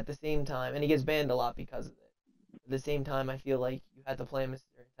at the same time, and he gets banned a lot because of it. At the same time, I feel like you have to play him a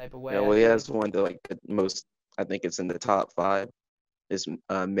certain type of way. Yeah, well, he has one of the most. I think it's in the top 5. His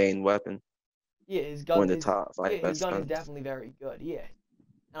main weapon. Yeah, his gun. One of the top 5 his best gun is guns. definitely very good. Yeah.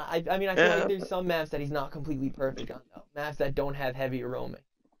 I mean, I feel like there's some maps that he's not completely perfect on though. Maps that don't have heavy roaming.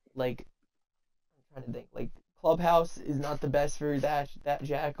 Like, I'm trying to think. Like, Clubhouse is not the best for that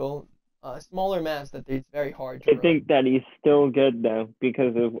Jackal. Smaller maps that it's very hard to I roam. think that he's still good though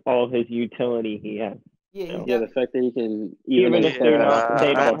because of all his utility he has. Yeah, Yeah, the fact that he can Even if they're not,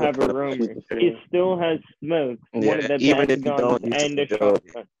 they I don't have have to a put up roamer. with the He phone. still has smokes. Yeah, One of the even best if you guns don't use and a his ability.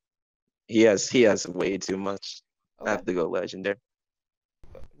 shotgun. He has way too much. I Okay. have to go legendary.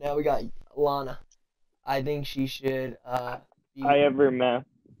 Now we got Lana. I think she should be, I have her map.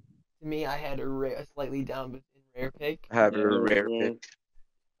 to me, I had a slightly down in rare pick. Have Yeah, her a rare yeah. pick.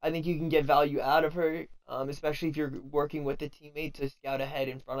 I think you can get value out of her, especially if you're working with a teammate to scout ahead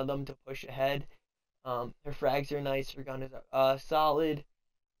in front of them to push ahead. Her frags are nice. Her gun is solid.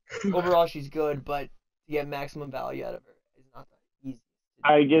 Overall, she's good, but to get maximum value out of her is not that easy.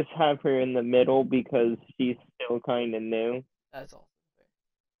 I just have her in the middle because she's still kind of new That's all.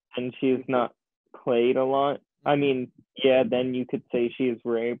 and she's not played a lot. I mean, yeah, then you could say she's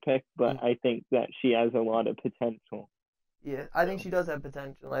rare pick, but I think that she has a lot of potential. Yeah, I think she does have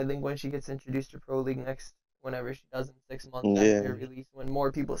potential. I think when she gets introduced to Pro League whenever she does in 6 months after her release, when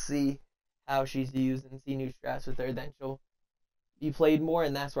more people see how she's used and see new strats with her, then she'll be played more,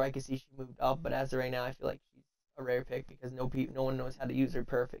 and that's where I can see she moved up. But as of right now, I feel like she's a rare pick because no one knows how to use her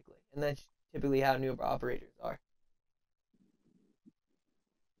perfectly, and that's typically how new operators are.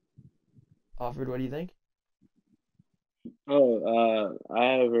 Offered, what do you think? Oh, I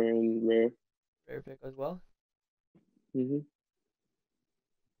have her in rare. Rare pick as well. Mhm.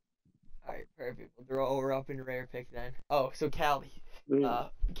 All right, perfect. We'll throw her up in rare pick then. Oh, so Callie. Yeah.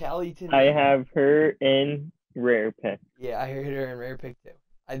 Callie to me. I have her in rare pick. Yeah, I heard her in rare pick too.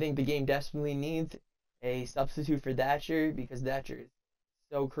 I think the game desperately needs a substitute for Thatcher because Thatcher is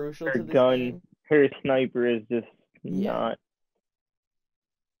so crucial Her to this gun, game. her sniper is just Yeah. not.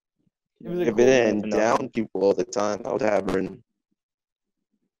 It was a If cool it didn't enough. down people all the time, I would have her in.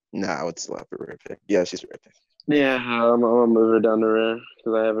 Nah, I would still have her rare pick. Yeah, she's a rare pick. Yeah, I'm gonna move her down to rare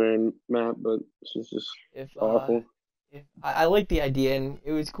because I have her in map, but she's just if awful. I like the idea, and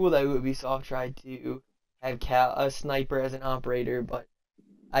it was cool that Ubisoft tried to have a sniper as an operator, but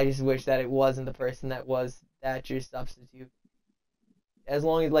I just wish that it wasn't the person that was Thatcher's substitute. As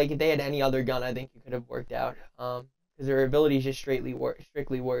long as if they had any other gun, I think it could have worked out. Because her ability is just strictly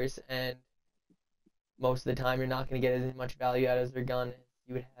worse, and most of the time you're not going to get as much value out of their gun as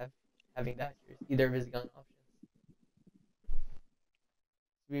you would have having Thatcher's, either of his gun options.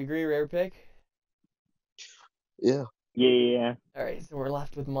 Do we agree, rare pick? Yeah. Yeah. Alright, so we're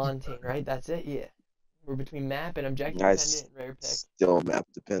left with Montaigne, right? That's it? Yeah. We're between map and objective Nice. dependent and rare pick. Still map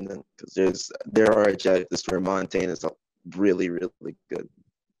dependent because there are objectives where Montaigne is really, really good.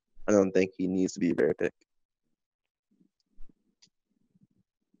 I don't think he needs to be rare pick.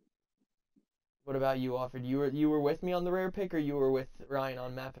 What about you, Offered? You were with me on the rare pick, or you were with Ryan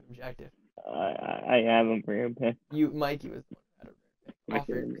on map and objective? I have a rare pick. Mikey was the one who had a rare pick.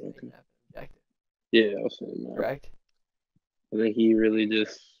 Offered was saying map and objective. Yeah, I'll say map. Correct? I think he really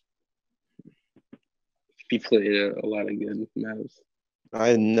just played a lot of good maps.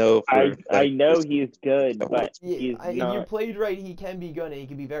 I know. I know he's good, but Yeah, he's if you not. played right, he can be good, and he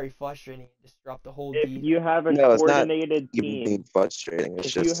can be very frustrating and disrupt the whole If defense. you have a No, it's not coordinated even team, being frustrating. It's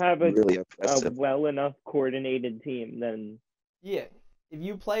if you just have a really a oppressive. well enough coordinated team, then Yeah, if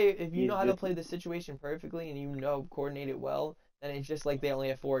you know how to play the situation perfectly and you know coordinate it well, then it's just like they only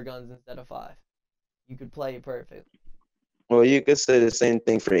have 4 guns instead of 5. You could play it perfect. Well, you could say the same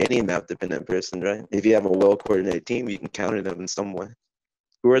thing for any map-dependent person, right? If you have a well-coordinated team, you can counter them in some way.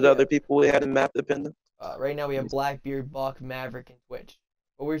 Who are the Yeah. other people we had in map-dependent? Right now we have Blackbeard, Buck, Maverick, and Twitch.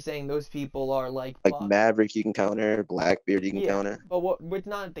 But we're saying those people are like Like Buck. Maverick, you can counter. Blackbeard, you can Yeah, counter. but it's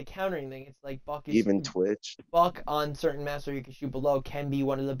not the countering thing. It's like Buck is Even Twitch. Buck on certain maps where you can shoot below can be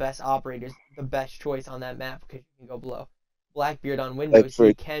one of the best operators, the best choice on that map because you can go below. Blackbeard on Windows, for-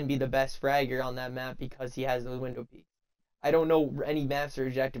 he can be the best fragger on that map because he has those window peaks. I don't know any maps are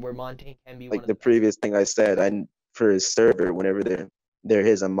rejected where Montaigne can be one Like of the the best. previous thing I said, for his server, whenever there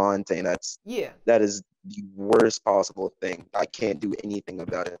is a Montaigne, Yeah, that is the worst possible thing. I can't do anything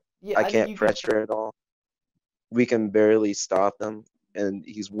about it. yeah. I think can't you could- pressure at all. We can barely stop them, and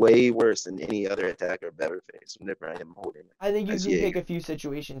he's way worse than any other attacker I've ever faced whenever I am holding it. I think you as can pick Jaeger. a few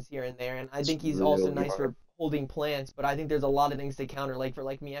situations here and there, and I It's think he's also really nice hard. for holding plants. But I think there's a lot of things to counter, like for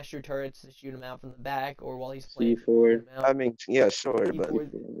Miestra turrets to shoot him out from the back, or while he's playing. C4. shoot him out. I mean, yeah, sure, but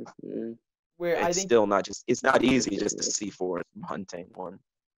C4 where I it's think still not just. It's not easy just to C4 Montaigne one.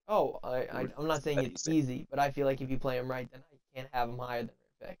 Oh, I'm not saying it's easy, but I feel like if you play him right, then I can't have him higher than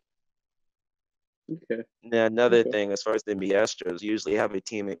Rare Pick. Okay. Now, another Okay. thing, as far as the Miestros, you usually have a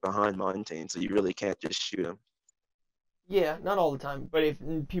teammate behind Montaigne, so you really can't just shoot him. Yeah, not all the time, but if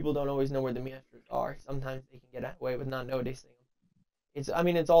people don't always know where the Miestras are, sometimes they can get away with not noticing them.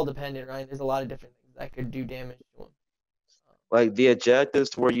 It's all dependent, right? There's a lot of different things that could do damage to them. Like the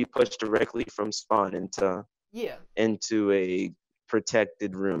objectives where you push directly from spawn Yeah, into a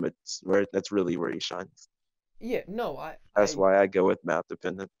protected room, that's really where he shines. yeah, no, That's why I go with map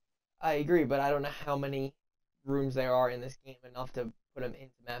dependent. I agree, but I don't know how many rooms there are in this game enough to put him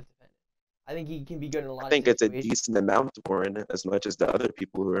into map dependent. I think he can be good in a lot I think of it's a situations. decent amount for it, as much as the other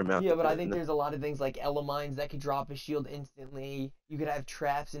people who are map Yeah, but I dependent. think there's a lot of things like Elemines that could drop a shield instantly. You could have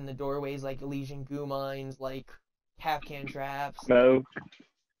traps in the doorways like Elysian goo mines, like Capcan traps. Smoke.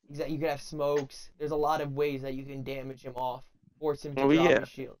 You could have smokes. There's a lot of ways that you can damage him off, force him to Well, drop yeah. his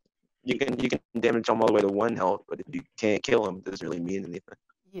shield. You can damage him all the way to 1 health, but if you can't kill him, it doesn't really mean anything.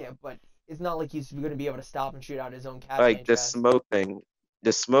 Yeah, but it's not like he's going to be able to stop and shoot out his own Capcan Like the traps. smoke thing,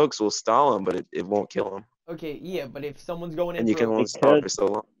 the smokes will stall him, but it won't kill him. Okay, yeah, but if someone's going in And you for can a only It stall could. for so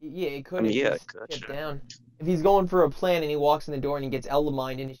long. Yeah, it could I mean, if yeah, he's it could, kept sure. down. If he's going for a plan and he walks in the door and he gets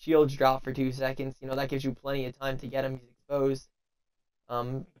Elemined and his shields drop for 2 seconds, that gives you plenty of time to get him. He's exposed.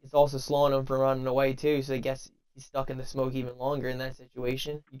 It's also slowing him from running away too, so I guess he's stuck in the smoke even longer in that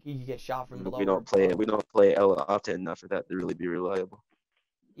situation. You could get shot from below. We don't play Ella often enough for that to really be reliable.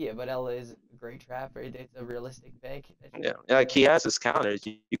 Yeah, but Ella is a great trapper. It's a realistic pick. Yeah, like he has his counters.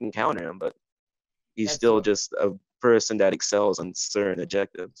 You can counter him, but he's That's still what- just a person that excels on certain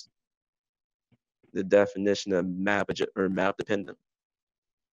objectives. The definition of map dependent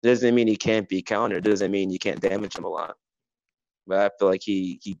doesn't mean he can't be countered. Doesn't mean you can't damage him a lot. But I feel like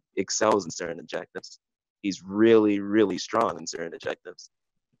he excels in certain objectives. He's really, really strong in certain objectives.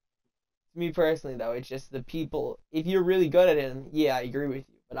 Me personally, though, it's just the people. If you're really good at him, yeah, I agree with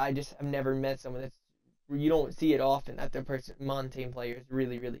you. But I just have never met someone that's. You don't see it often that the Montaigne player is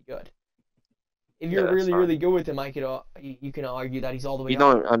really, really good. If Yeah, you're that's really, fine. really good with him, you can argue that he's all the way You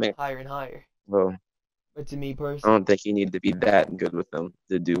don't. I mean, higher and higher. well, But to me I personally, don't think you need to be that good with them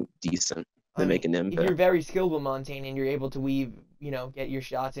to do decent to make an if impact. you're very skilled with Montaigne and you're able to weave, get your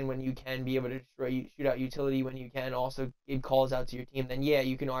shots in when you can, be able to shoot out utility when you can, also give calls out to your team, then yeah,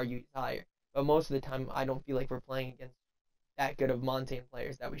 you can argue he's higher. But most of the time, I don't feel like we're playing against that good of Montaigne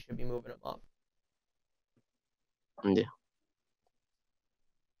players that we should be moving them up. Yeah.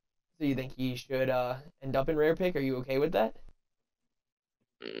 So you think he should end up in rare pick? Are you okay with that?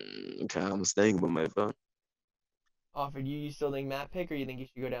 Okay, I'm staying with my vote. Offered you still think map pick, or you think he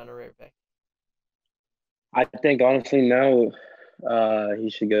should go down to rare pick? I think honestly no, he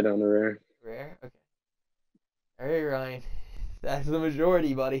should go down the rare. Rare? Okay. Alright, Ryan. That's the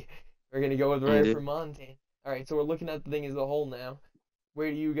majority, buddy. We're gonna go with rare Indeed. for Montaigne. Alright, so we're looking at the thing as a whole now. Where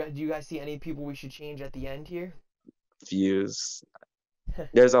do you guys see any people we should change at the end here? Fuse.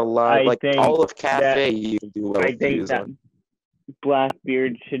 There's a lot, I like think all of Cafe, that- you can do well I with think Fuse that on.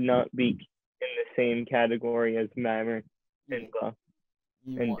 Blackbeard should not be in the same category as Maverick and Buck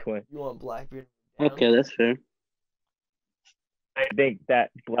and Twitch. You want Blackbeard down? Okay, that's fair. I think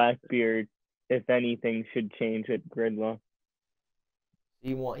that Blackbeard, if anything, should change with Gridlock.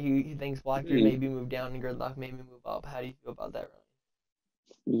 He thinks Blackbeard Hmm. maybe move down and Gridlock maybe move up. How do you feel about that,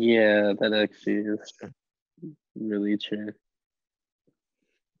 Ryan? Yeah, that actually is really true.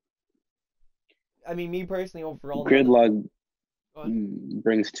 I mean, me personally, overall, Gridlock Go ahead.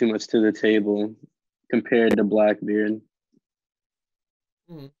 brings too much to the table compared to Blackbeard.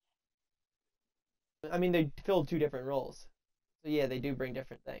 I mean, they fill two different roles. So yeah, they do bring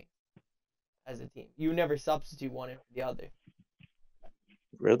different things as a team. You never substitute one for the other.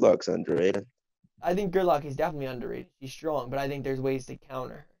 Gridlock's underrated. I think Gridlock is definitely underrated. She's strong, but I think there's ways to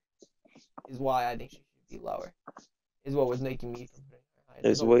counter her. Is why I think she should be lower. Is what was making me from putting her high.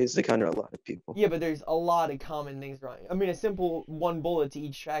 There's ways to counter a lot of people. Yeah, but there's a lot of common things wrong. I mean, a simple one bullet to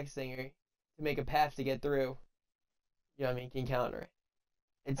each track singer to make a path to get through. You know what I mean? Can counter it.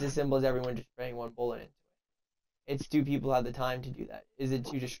 It's as simple as everyone just spraying one bullet into it. It's do people have the time to do that? Is it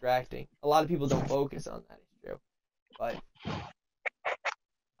too distracting? A lot of people don't focus on that. It's true, but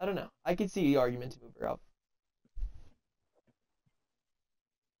I don't know. I could see the argument to move her up.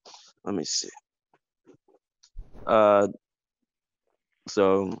 Let me see.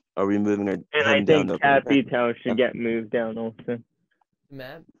 So are we moving her? And I him down think to Rare Pack? Capital should get moved down also.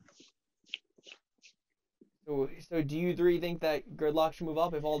 Matt. So do you three think that Gridlock should move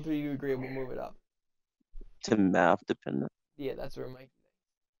up? If all three of you agree, we'll move it up. To map dependent. Yeah, that's where Mike.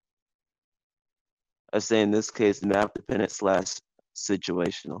 I say in this case, map dependent /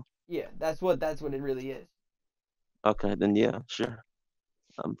 situational. Yeah, that's what it really is. Okay, then yeah, sure.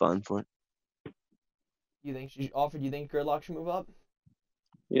 I'm fine for it. You think she offered? You think Gridlock should move up?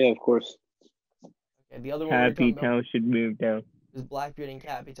 Yeah, of course. Okay, the other one we were talking about Capital should move down. is Blackbeard and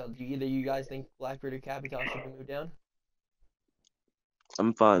Capital. Do either you guys think Blackbeard or Capital should be moved down?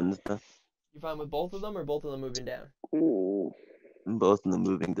 I'm fine with that. You fine with both of them, or both of them moving down? Ooh. Both of them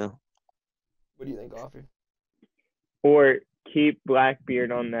moving down. What do you think, Offer? Or keep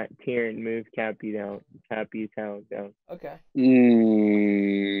Blackbeard on that tier and move Capital down. Okay.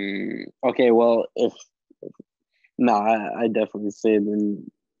 Okay, well, I definitely say then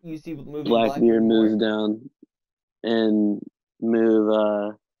You see moving Blackbeard more? moves down and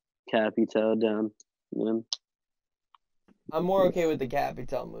move Capital down. Then. I'm more okay with the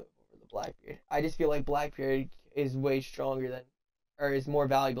Capital move over the Blackbeard. I just feel like Blackbeard is way stronger than, or is more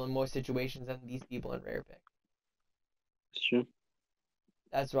valuable in more situations than these people in Rare Pick. Sure.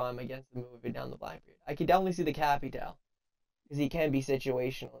 That's why I'm against the moving down the Blackbeard. I could definitely see the Capital, because he can be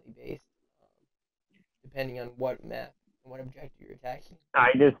situationally based, depending on what map and what objective you're attacking. I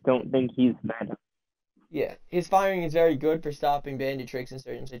just don't think he's meta. Yeah, his firing is very good for stopping bandit tricks in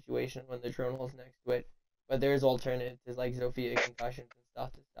certain situations when the drone hole's next to it. But there's alternatives like Zofia concussions and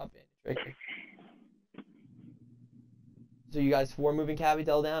stuff to stop bandit tricking. So you guys for moving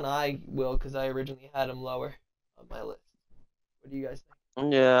Capital down? I will, because I originally had him lower on my list. What do you guys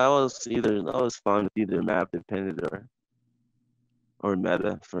think? Yeah, I was fine with either map dependent or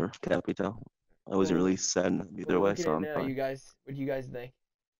meta for Capital. I wasn't really sad either way, so I'm now, fine. you guys, what do you guys think?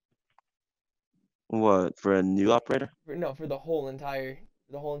 What, for a new operator? For the whole entire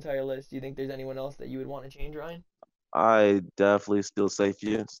list, do you think there's anyone else that you would want to change, Ryan? I definitely still say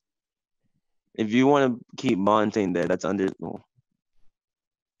Fuse. If you want to keep Montaigne there, that's under. Well,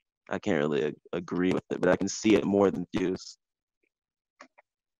 I can't really agree with it, but I can see it more than Fuse.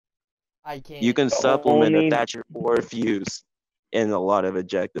 I can't. You can supplement only- a Thatcher or Fuse in a lot of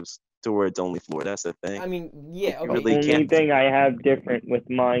objectives to where it's only floor. That's the thing. I mean, yeah, okay. really The only can't- thing I have different with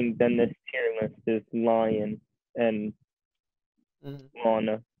mine than this tier list is Lion and Mhm.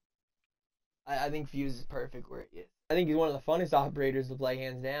 Lana. I think Fuse is perfect where he is. I think he's one of the funnest operators to play,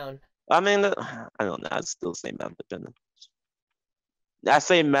 hands down. I mean, I don't know. I'd still say map dependent. I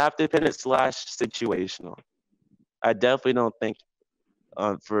say map dependent / situational. I definitely don't think,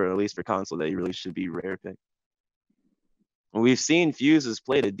 for at least for console, that you really should be rare pick. We've seen Fuses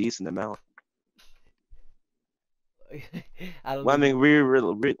played a decent amount. I don't Well, I think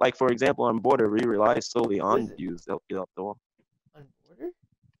mean, like for example, on Border, we rely solely on Listen. Fuse to help get up the wall. on Border.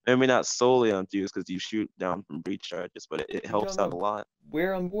 I mean, not solely on Fuse because you shoot down from breach charges, but it helps out a lot.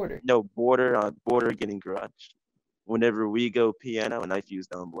 Where on Border? No, Border getting garage. Whenever we go piano and I Fuse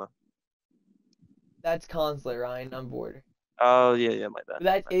down below. That's Consulate, Ryan, on Border. Oh yeah, my bad.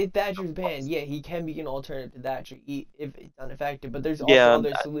 But if Thatcher's banned, yeah, he can be an alternative to Thatcher if it's ineffective. But there's also Yeah,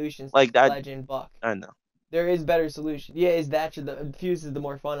 other solutions like that- Legend, Buck. I know. There is better solution. Yeah, is Thatcher the Fuse is the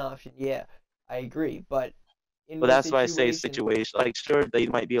more fun option? Yeah, I agree. But in But most that's why I say situations- situation. Like, sure, they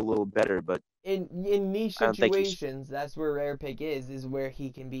might be a little better, but in niche I don't think he should- situations, that's where Rare Pick is where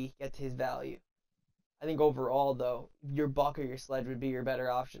he can get his value. I think overall, though, your Buck or your Sledge would be your better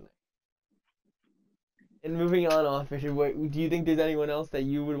option. And moving on, Officer, do you think there's anyone else that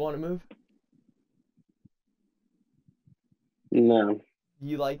you would want to move? No. Do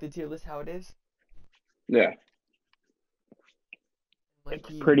you like the tier list how it is? Yeah. Like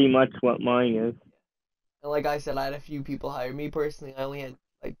It's pretty much what mine is. And like I said, I had a few people higher. Me personally, I only had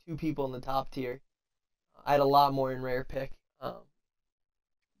like 2 people in the top tier. I had a lot more in Rare Pick.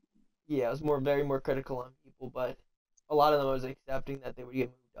 Yeah, I was very more critical on people, but a lot of them I was accepting that they would get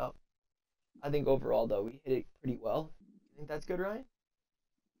moved up. I think overall, though, we hit it pretty well. You think that's good, Ryan?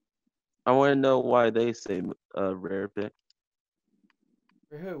 I want to know why they say rare pick.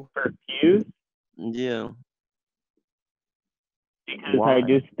 For who? For Fuse, Yeah. because Why? I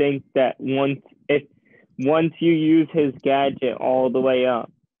just think that once you use his gadget all the way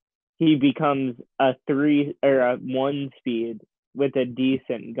up, he becomes a 3 or a 1 speed with a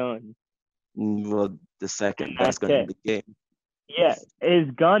decent gun. Well, the second That's best gun in it. the game. Yeah, his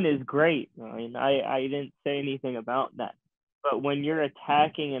gun is great. I mean, I didn't say anything about that. But when you're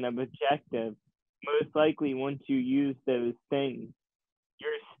attacking an objective, most likely once you use those things,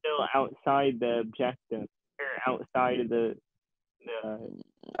 you're still outside the objective. You're outside of the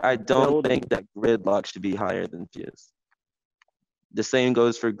I don't building. think that gridlock should be higher than Fuse. The same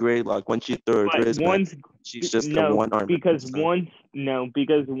goes for gridlock. Once you throw a But Grizmax, she's just a one armor. because once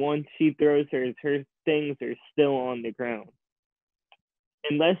she throws her things are still on the ground.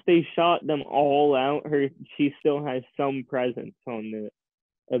 Unless they shot them all out, she still has some presence on the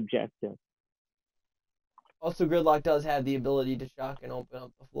objective. Also, Gridlock does have the ability to shock and open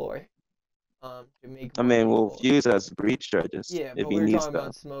up the floor. To make. I mean, well, Fuse has breach charges. Yeah, if but he we were needs talking to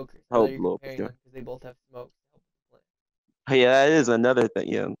about smoke. help You're blow up comparing the them because they both have smoke. Yeah, that is another thing.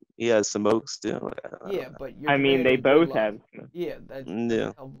 Yeah, he has smokes too. Yeah, but you're I mean, they comparing both Gridlock. have. Yeah, that's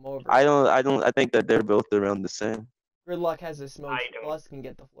Yeah. help them over. I think that they're both around the same. Gridlock has a smoke plus can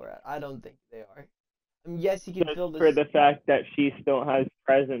get the floor out. I don't think they are. I mean, yes, he can Just fill this. for the fact that she still has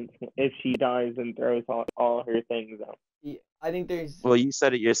presence if she dies and throws all her things out. Yeah, I think there's. Well, you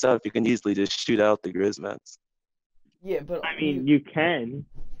said it yourself. You can easily just shoot out the Grizmax. Yeah, but I mean, you can.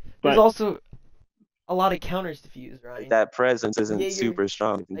 There's But also a lot of counters to Fuse, right? That presence isn't super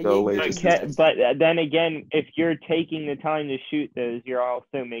strong. You can go away. But then again, if you're taking the time to shoot those, you're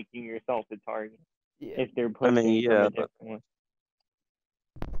also making yourself a target. Yeah. If they're pushing from a different one.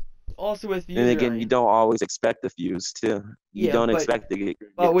 Also with Fuse, and again, you don't always expect the Fuse too. You don't expect to get.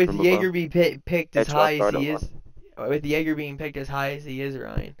 But with Jaeger being picked as high as he is, with Jaeger being picked as high as he is,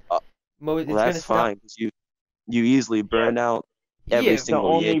 Ryan, well, that's fine because you easily burn out every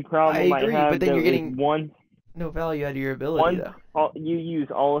single. The only problem I agree, have but then you're getting one. No value out of your ability though. You use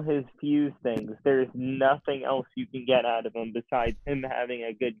all his Fuse things. There's nothing else you can get out of him besides him having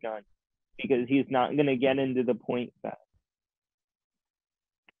a good gun, because he's not gonna get into the point fast.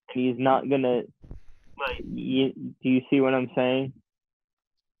 He's not gonna. Do you see what I'm saying?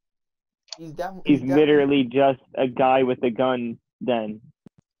 He's literally just a guy with a gun. Then,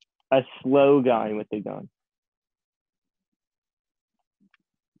 a slow guy with a gun.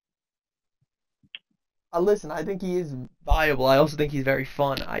 Listen, I think he is viable. I also think he's very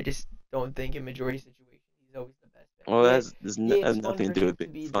fun. I just don't think in majority situations he's always the best. Well, that's nothing to do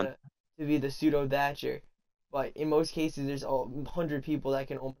with being fun. To be the pseudo Thatcher, but in most cases, there's 100 people that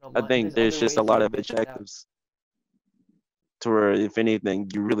can open up. I think there's just a lot of objectives to where, if anything,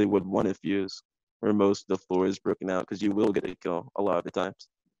 you really would want to Fuse where most of the floor is broken out, because you will get a kill a lot of the times,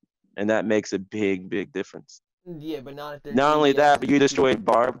 and that makes a big difference. Yeah, but not if there's. Not only that, but you destroy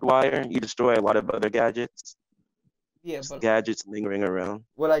barbed wire. You destroy a lot of other gadgets. Yeah, but gadgets lingering around.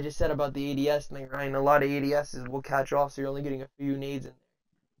 What I just said about the ADS thing, Ryan, a lot of ADSs will catch off, so you're only getting a few nades in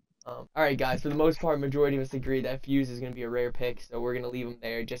there. Alright, guys, for the most part, majority of us agree that Fuse is going to be a rare pick, so we're going to leave him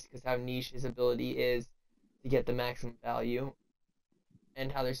there just because how niche his ability is to get the maximum value,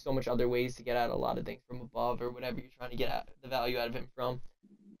 and how there's so much other ways to get out a lot of things from above or whatever you're trying to get the value out of him from.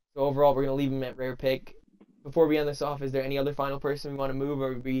 So overall, we're going to leave him at rare pick. Before we end this off, is there any other final person we want to move,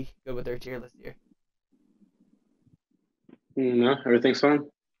 or are we good with our tier list here? No, everything's fine.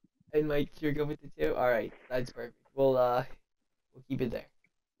 And Mike, you're good with it too? Alright, that's perfect. We'll keep it there.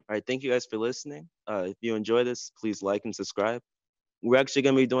 Alright, thank you guys for listening. If you enjoy this, please like and subscribe. We're actually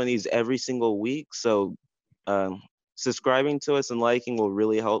going to be doing these every single week, so subscribing to us and liking will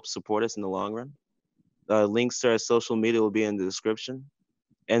really help support us in the long run. Links to our social media will be in the description.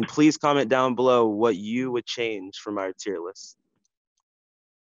 And please comment down below what you would change from our tier list.